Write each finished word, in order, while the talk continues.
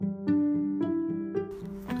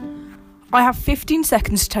I have 15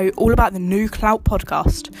 seconds to tell you all about the new Clout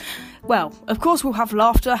podcast. Well, of course we'll have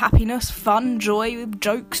laughter, happiness, fun, joy,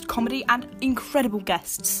 jokes, comedy and incredible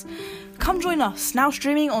guests. Come join us, now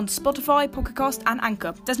streaming on Spotify, Pocket Cast and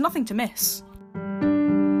Anchor. There's nothing to miss.